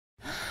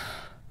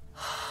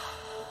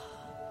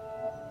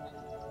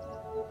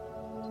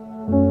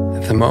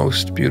The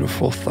most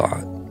beautiful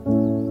thought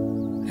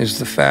is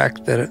the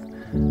fact that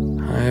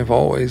I have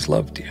always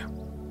loved you.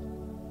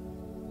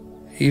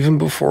 Even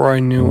before I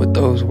knew what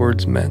those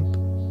words meant,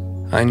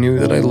 I knew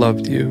that I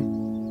loved you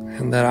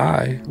and that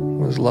I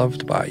was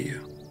loved by you.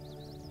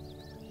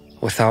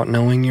 Without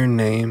knowing your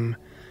name,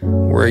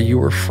 where you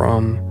were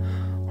from,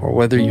 or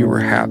whether you were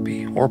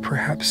happy or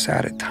perhaps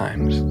sad at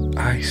times,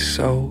 I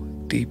so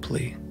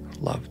deeply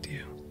loved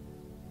you,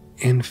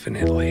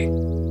 infinitely.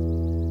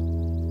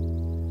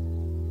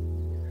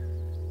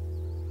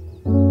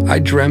 I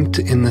dreamt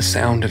in the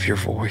sound of your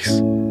voice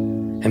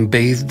and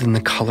bathed in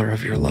the color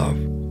of your love.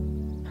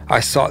 I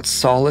sought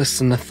solace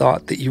in the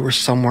thought that you were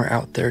somewhere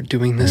out there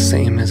doing the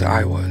same as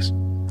I was.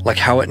 Like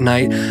how at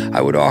night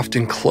I would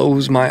often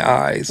close my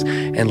eyes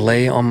and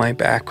lay on my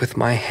back with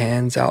my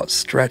hands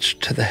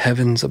outstretched to the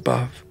heavens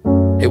above.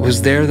 It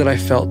was there that I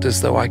felt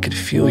as though I could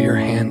feel your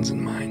hands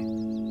in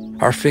mine,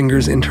 our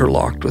fingers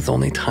interlocked with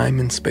only time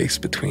and space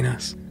between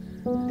us.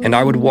 And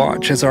I would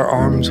watch as our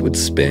arms would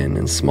spin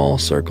in small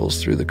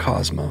circles through the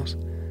cosmos,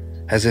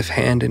 as if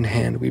hand in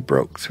hand we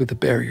broke through the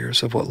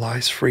barriers of what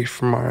lies free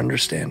from our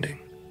understanding.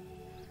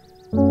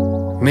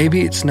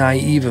 Maybe it's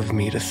naive of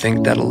me to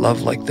think that a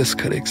love like this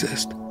could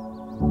exist,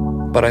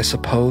 but I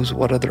suppose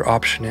what other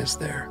option is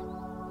there?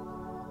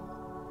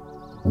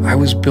 I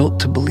was built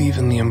to believe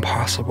in the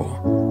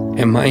impossible,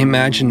 and my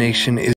imagination is